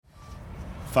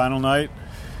Final night.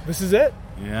 This is it.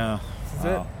 Yeah. This is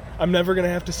it. I'm never going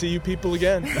to have to see you people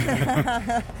again.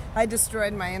 I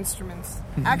destroyed my instruments.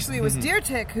 Actually, it was Deer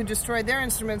Tick who destroyed their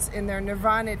instruments in their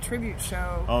Nirvana tribute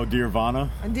show. Oh,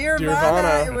 Deervana?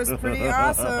 Deervana. It was pretty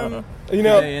awesome. You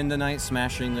know, they end the night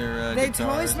smashing their They guitars.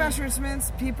 totally smashed their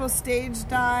instruments. People stage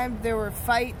dived. There were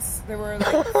fights. There were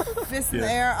like fists in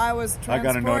the air. I was transported. I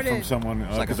got a note from someone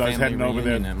because I was heading over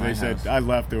there. They said I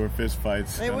left. There were fist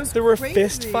fights. There were crazy.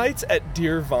 fist fights at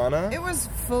Deervana. It was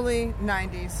fully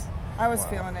 90s. I was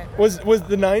feeling it. Was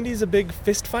the 90s a big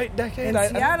fist fight decade? In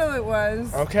Seattle, it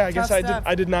was. Okay, I guess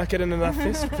I did not get in enough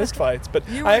fist fights, but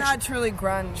you were not truly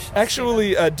grunge.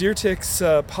 Actually, Deer Tick's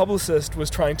publicist was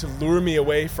trying to lure me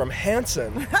away from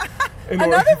Hanson.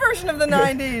 Another version of the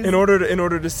 90s. in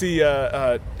order to see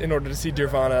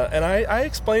Deervana, and I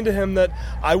explained to him that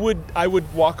I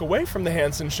would walk away from the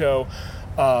Hanson show.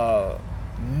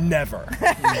 Never.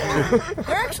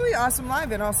 They're actually awesome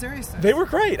live, in all seriousness. They were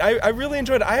great. I really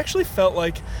enjoyed it. I actually felt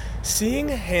like seeing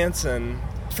Hanson,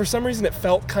 for some reason it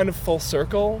felt kind of full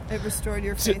circle. It restored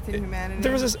your faith in humanity.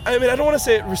 There was this, I don't want to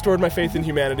say it restored my faith in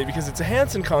humanity because it's a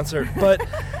Hanson concert, but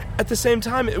at the same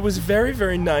time it was very,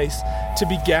 very nice to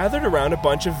be gathered around a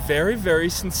bunch of very, very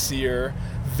sincere,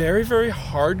 very, very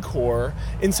hardcore,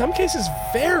 in some cases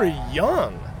very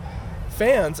young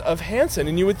fans of Hanson.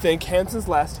 And you would think Hanson's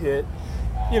last hit,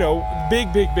 big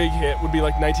hit would be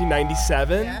like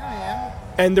 1997. Yeah.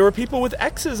 And there were people with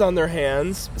X's on their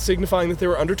hands, signifying that they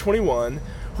were under 21,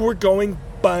 who were going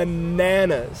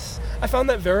bananas. I found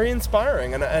that very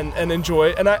inspiring and enjoy.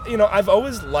 And I've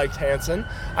always liked Hanson.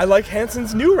 I like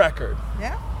Hanson's new record.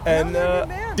 Yeah.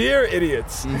 And dear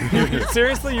idiots,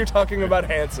 seriously, you're talking about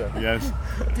Hanson. Yes.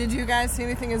 Did you guys see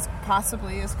anything as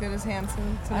possibly as good as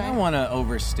Hanson tonight? I don't want to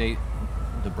overstate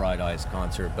the Bright Eyes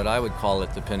concert, but I would call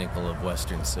it the pinnacle of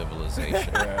Western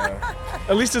civilization.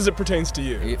 At least as it pertains to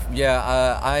you.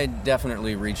 Yeah, I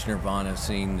definitely reached Nirvana,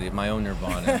 my own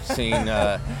Nirvana,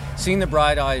 seeing the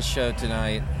Bright Eyes show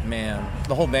tonight. Man,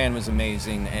 the whole band was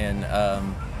amazing, and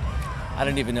I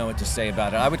don't even know what to say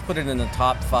about it. I would put it in the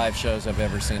top 5 shows I've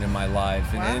ever seen in my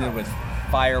life, and ended with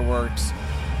fireworks.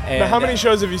 And now, how many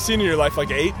shows have you seen in your life? Like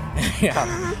 8?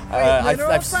 Yeah.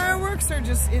 Literal fireworks or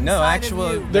just inside No,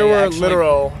 actually, of you? There were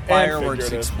literal fireworks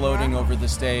and exploding over the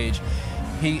stage.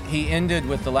 He ended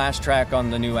with the last track on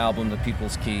the new album, The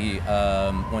People's Key,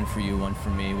 One for You, One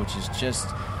for Me, which is just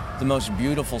the most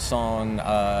beautiful song.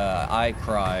 I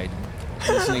cried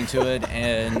listening to it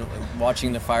and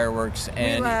watching the fireworks,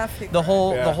 and the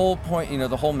whole point,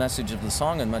 the whole message of the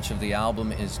song and much of the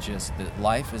album is just that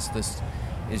life is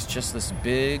just this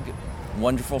big,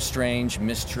 wonderful, strange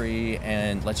mystery,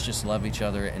 and let's just love each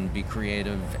other and be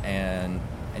creative and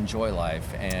enjoy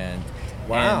life. And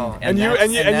wow, and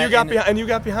you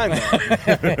got behind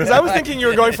that, because I was thinking you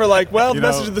were going for the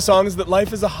message of the song is that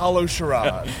life is a hollow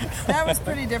charade. That was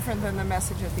pretty different than the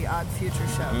message of the Odd Future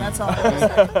show. That's all I was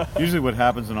saying. Usually, what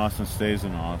happens in Austin stays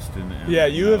in Austin.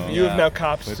 And, you have now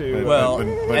copped to.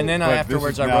 And then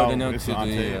afterwards, I wrote a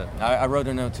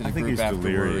note to the group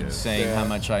afterwards saying how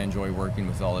much I enjoy working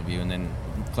with all of you, and then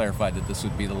clarified that this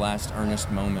would be the last earnest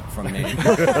moment from me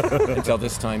until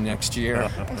this time next year.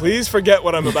 Please forget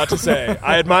what I'm about to say.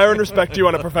 I admire and respect you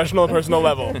on a professional and personal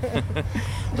level.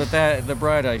 But the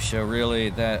Bright Eyes show,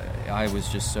 really, that I was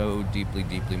just so deeply,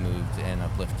 deeply moved and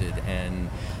uplifted. And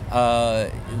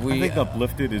I think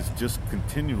uplifted is just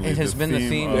continually. It has been the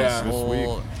theme this week.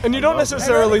 And you don't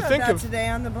necessarily think of today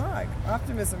on the blog.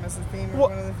 Optimism is the theme.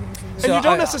 One of the themes. And you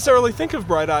don't necessarily think of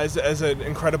Bright Eyes as an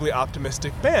incredibly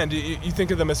optimistic band. You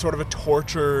think of them as sort of a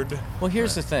tortured. Well,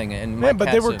 here's the thing, and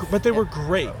they were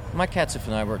great. Mike Katzeff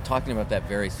and I were talking about that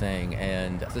very thing,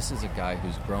 and this is a guy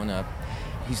who's grown up.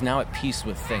 He's now at peace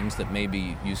with things that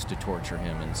maybe used to torture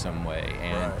him in some way,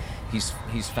 and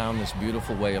he's found this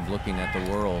beautiful way of looking at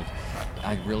the world.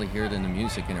 I really hear it in the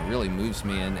music, and it really moves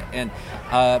me. And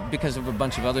because of a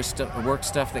bunch of other work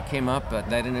stuff that came up,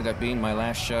 that ended up being my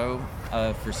last show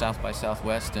for South by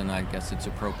Southwest, and I guess it's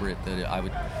appropriate that I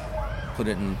would put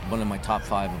it in one of my top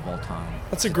 5 of all time.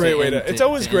 That's a great way to. It's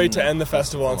always great to end the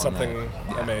festival on something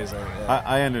amazing. Yeah.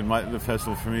 I ended the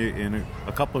festival for me in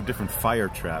a couple of different fire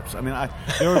traps. I mean,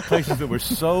 there were places that were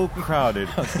so crowded.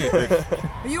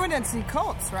 You went to see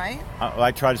Cults, right?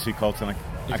 I tried to see Cults, and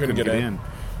I couldn't get in.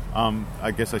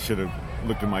 I guess I should have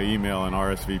looked at my email and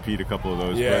RSVP'd a couple of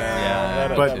those.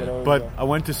 But I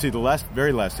went to see the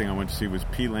very last thing I went to see was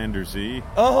P. Lander Z.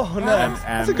 Oh, nice.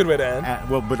 That's a good way to end.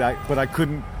 But I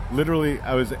couldn't. Literally,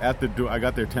 I was at the door. I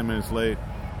got there 10 minutes late,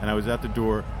 and I was at the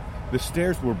door, the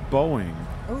stairs were bowing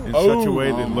in such a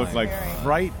way that looked like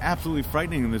absolutely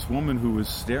frightening. And this woman who was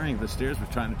staring at the stairs was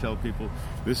trying to tell people,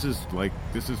 this is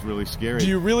really scary. Do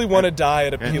you really want to die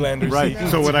at a P. Landers? Right.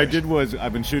 So what I did was,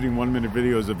 I've been shooting 1-minute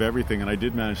videos of everything, and I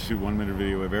did manage to shoot 1-minute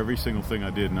video of every single thing I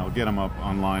did, and I'll get them up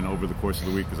online over the course of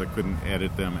the week because I couldn't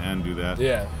edit them and do that.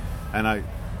 Yeah. And I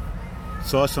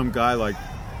saw some guy like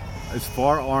as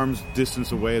far arm's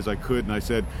distance away as I could, and I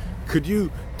said, could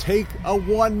you take a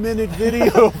 1-minute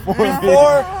video for me?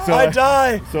 Before I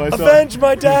die, avenge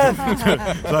my death.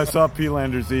 So I saw P.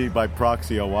 Landers Z by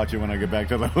proxy. I'll watch it when I get back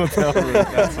to the hotel room.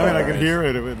 I could hear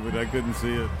it, but I couldn't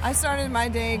see it. I started my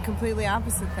day completely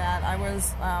opposite that. I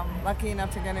was lucky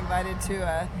enough to get invited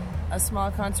to a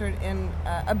small concert in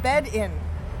a bed-in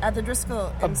at the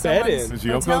Driscoll. A bed-in? Is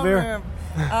Yoko there?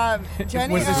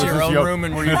 Jenny, was this your own room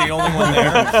and were you the only one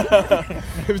there?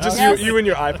 It was just you and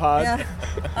your iPod.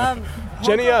 Yeah.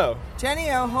 Jenny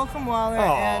O, Holcomb Waller,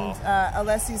 and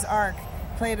Alessi's Ark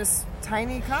played a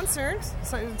tiny concert,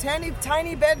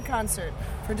 tiny bed concert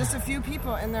for just a few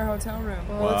people in their hotel room.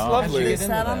 Well, that's lovely. They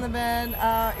sat on the bed.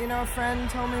 A friend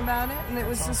told me about it, and it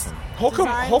was just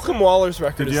Holcomb Waller's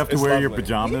record. Did you have to wear your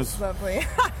pajamas? It's lovely.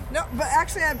 No, but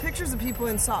actually, I had pictures of people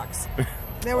in socks.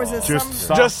 There was just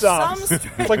socks.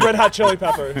 It's like Red Hot Chili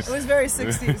Peppers. It was very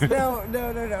 60s.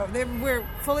 No. They were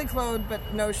fully clothed, but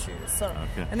no shoes. So,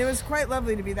 and it was quite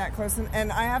lovely to be that close.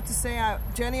 And I have to say,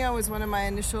 Jenny O was one of my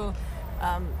initial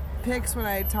picks when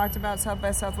I talked about South by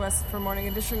Southwest for Morning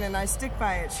Edition, and I stick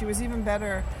by it. She was even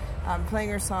better playing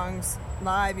her songs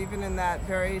live, even in that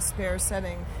very spare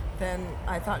setting, than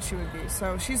I thought she would be.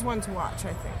 So she's one to watch,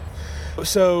 I think.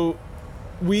 So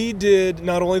we did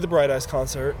not only the Bright Eyes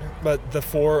concert, but the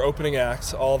 4 opening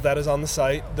acts. All of that is on the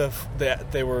site.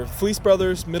 They were Fleece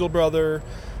Brothers, Middle Brother,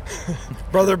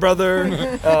 Brother,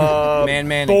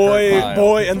 Man,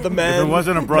 Boy and the Men. If it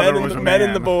wasn't a brother, it was a man. Men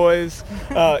and the Boys.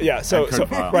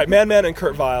 Right, Man and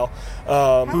Kurt Vile.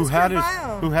 Who had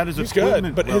his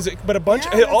equipment? Good, but a bunch,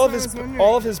 all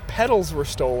of his pedals were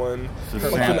stolen.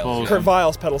 Kurt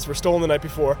Vile's pedals were stolen the night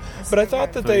before. But I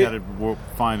thought that they had to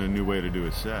find a new way to do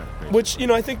his set. Basically. Which,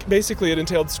 I think basically it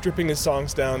entailed stripping his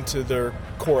songs down to their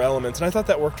core elements, and I thought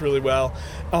that worked really well.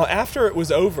 After it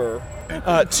was over,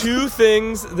 2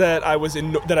 things that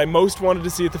I most wanted to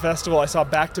see at the festival, I saw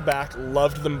back to back,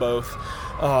 loved them both.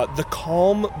 The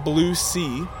Calm Blue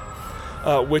Sea,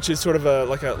 which is sort of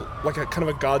like a kind of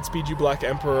a Godspeed You Black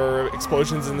Emperor,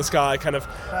 explosions in the sky, kind of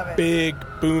big,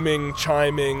 booming,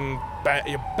 chiming,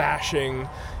 bashing,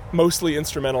 mostly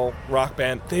instrumental rock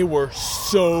band. They were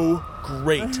so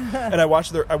great, and I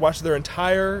watched their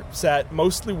entire set,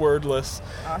 mostly wordless,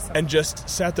 and just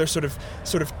sat there sort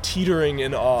of teetering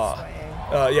in awe.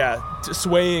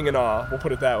 Swaying in awe, we'll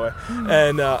put it that way.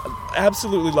 And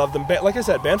absolutely loved them. Like I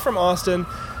said, band from Austin.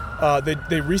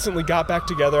 They recently got back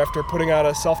together after putting out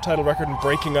a self-titled record and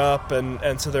breaking up,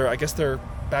 and so they're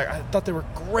back. I thought they were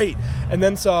great. And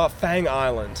then saw Fang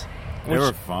Island. They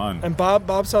were fun. And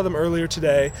Bob saw them earlier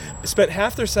today. Spent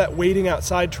half their set waiting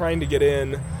outside trying to get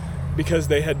in because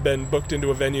they had been booked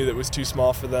into a venue that was too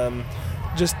small for them.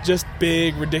 Just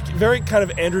big, ridiculous, very kind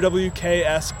of Andrew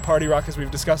WK-esque party rock, as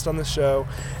we've discussed on this show.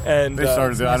 And they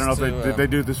started. I don't know if did they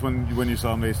do this when you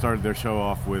saw them. They started their show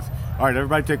off with, all right,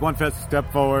 everybody take one fast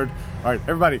step forward. All right,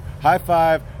 everybody high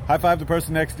five the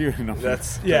person next to you.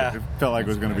 It felt like it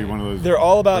was going to be one of those. They're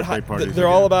all about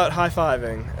all about high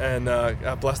fiving,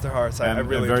 and bless their hearts. I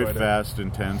really enjoyed it. Very fast,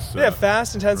 intense.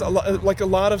 Fast, intense. A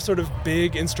lot of sort of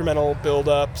big instrumental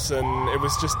build-ups, and it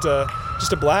was just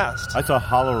a blast. I saw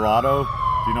Hollerado.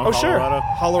 Do you know Hollerado? Sure.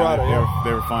 Hollerado,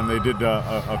 they were fun. They did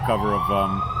a cover of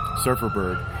Surfer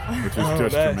Bird, which was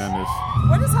just tremendous.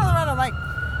 What is Hollerado like?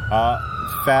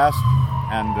 Fast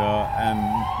and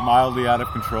mildly out of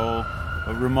control,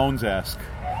 Ramones-esque,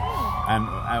 and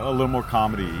a little more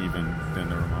comedy even than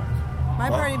the Ramones. My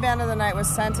party band of the night was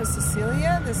Santa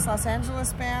Cecilia, this Los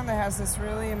Angeles band that has this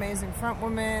really amazing front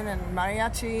woman and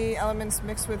mariachi elements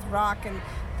mixed with rock, and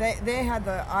they had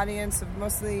the audience of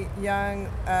mostly young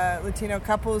Latino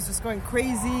couples just going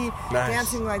crazy,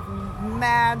 dancing like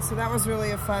mad. So that was really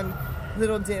a fun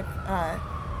little dip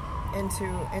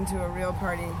into a real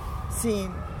party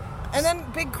scene. And then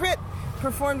Big Crit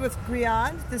performed with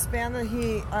Griad, this band that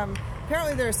he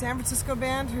apparently they're a San Francisco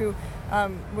band who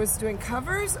was doing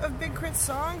covers of Big Crit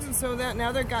songs, and so that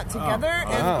now they got together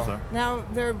and now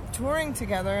they're touring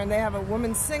together, and they have a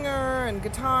woman singer and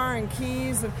guitar and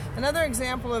keys. And another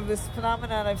example of this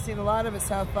phenomenon I've seen a lot of at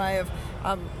South by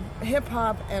of hip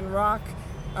hop and rock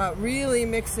really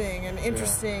mixing in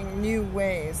interesting new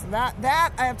ways. And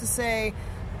that I have to say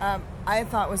I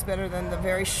thought was better than the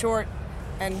very short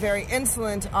and very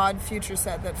insolent Odd Future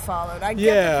set that followed. I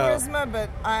get the charisma, but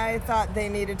I thought they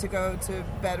needed to go to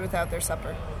bed without their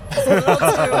supper. It's a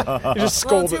little too, you just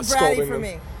scolding for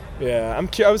me. Yeah,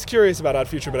 I was curious about Odd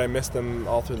Future, but I missed them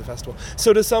all through the festival.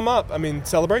 So to sum up, I mean,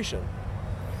 celebration.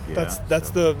 Yeah, that's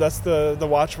the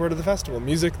watchword of the festival.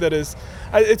 Music that is,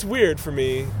 it's weird for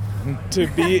me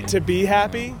to be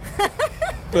happy.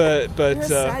 But you're a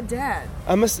sad dad.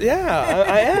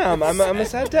 I am. I'm a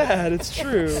sad dad. It's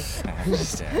true.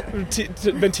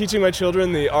 Been teaching my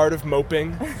children the art of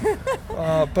moping.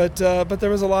 But there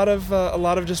was a lot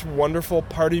of just wonderful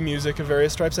party music of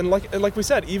various stripes, and like we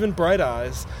said, even Bright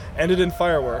Eyes ended in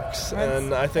fireworks,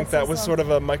 and I think that was sort of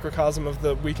a microcosm of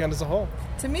the weekend as a whole.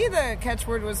 To me, the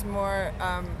catchword was more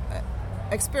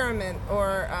experiment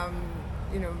or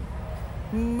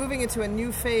moving into a new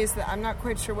phase that I'm not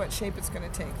quite sure what shape it's going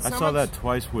to take. I saw that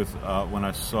twice with when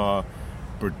I saw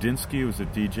Burdinsky, who was a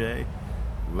DJ,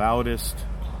 loudest,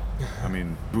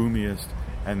 boomiest,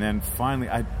 and then finally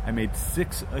I made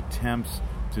 6 attempts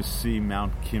to see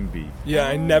Mount Kimby. Yeah,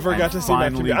 I never got to see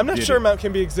Mount Kimby. I'm not sure Mount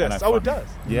Kimby exists. It does.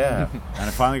 Yeah, and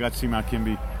I finally got to see Mount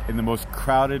Kimby in the most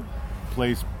crowded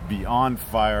place beyond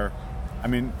fire.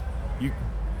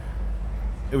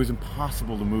 It was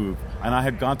impossible to move. And I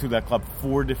had gone through that club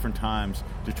 4 different times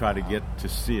to try to get to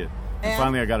see it. And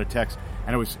finally I got a text,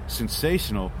 and it was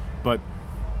sensational, but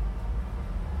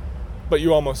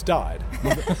you almost died.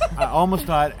 I almost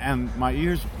died, and my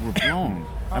ears were blown.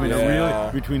 I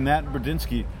really, between that and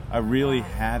Burdinsky, I really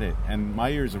had it, and my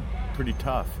ears are pretty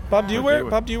tough. Bob, do you wear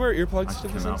earplugs? I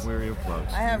cannot wear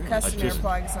earplugs. I have custom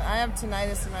earplugs. I have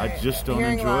tinnitus and I just don't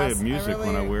enjoy music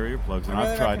when I wear earplugs, and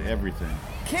I've tried everything.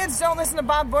 Kids, don't listen to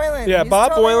Bob Boilen. Yeah,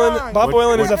 Bob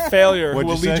Boilen is a failure who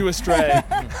will lead you astray.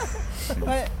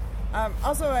 But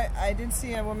also, I did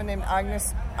see a woman named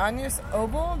Agnes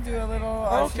Obel do a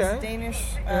little. She's a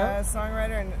Danish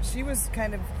songwriter, and she was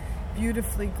kind of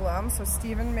beautifully glum. So,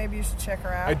 Stephen, maybe you should check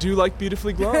her out. I do like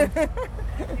beautifully glum.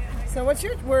 So, what's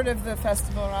your word of the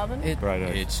festival, Robin?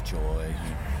 It's joy.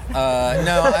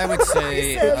 No, I would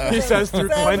say... he says through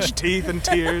clenched teeth and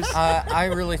tears. I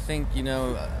really think,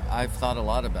 I've thought a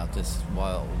lot about this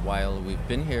while we've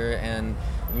been here, and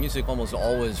music almost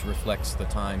always reflects the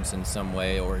times in some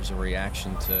way, or is a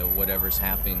reaction to whatever's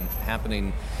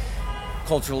happening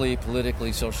culturally,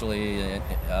 politically, socially in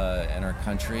our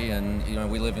country. And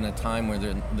we live in a time where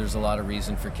there's a lot of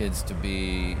reason for kids to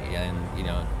be, and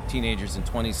teenagers and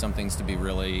 20-somethings to be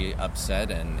really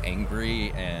upset and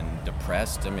angry and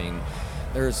depressed.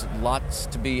 There's lots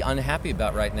to be unhappy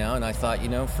about right now, and I thought,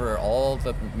 for all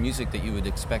the music that you would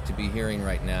expect to be hearing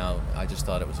right now, I just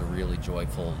thought it was a really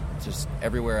joyful, just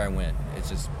everywhere I went, it's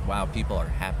just, wow, people are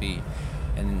happy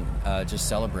and just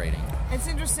celebrating. It's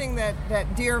interesting that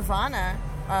Nirvana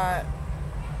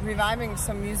reviving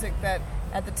some music that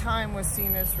at the time was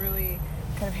seen as really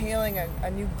kind of hailing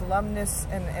a new glumness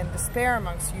and despair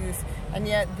amongst youth, and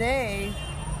yet they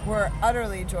were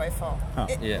utterly joyful.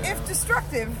 If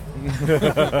destructive.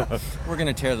 We're going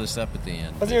to tear this up at the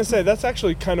end. I was going to say, that's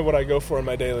actually kind of what I go for in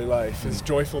my daily life, is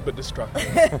joyful but destructive.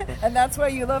 And that's why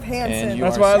you love Hanson.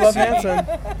 That's why I love Hanson.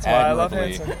 That's why I love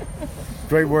Hanson.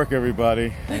 Great work,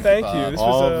 everybody. Thank you.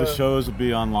 All of the shows will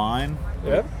be online.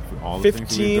 Yep. All the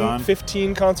things we've done.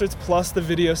 15 concerts plus the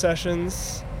video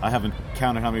sessions. I haven't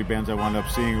counted how many bands I wound up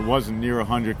seeing. It wasn't near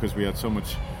 100 because we had so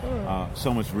much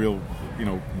real,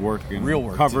 work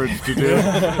and coverage to do.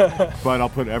 But I'll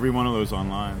put every one of those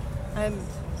online.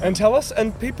 And tell us,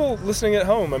 and people listening at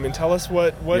home, tell us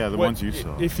what ones you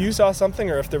saw. If you saw something,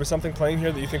 or if there was something playing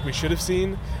here that you think we should have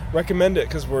seen, recommend it,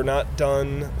 because we're not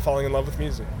done falling in love with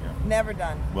music. Yeah. Never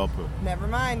done. Well put. Never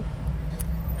mind.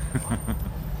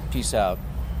 Peace out.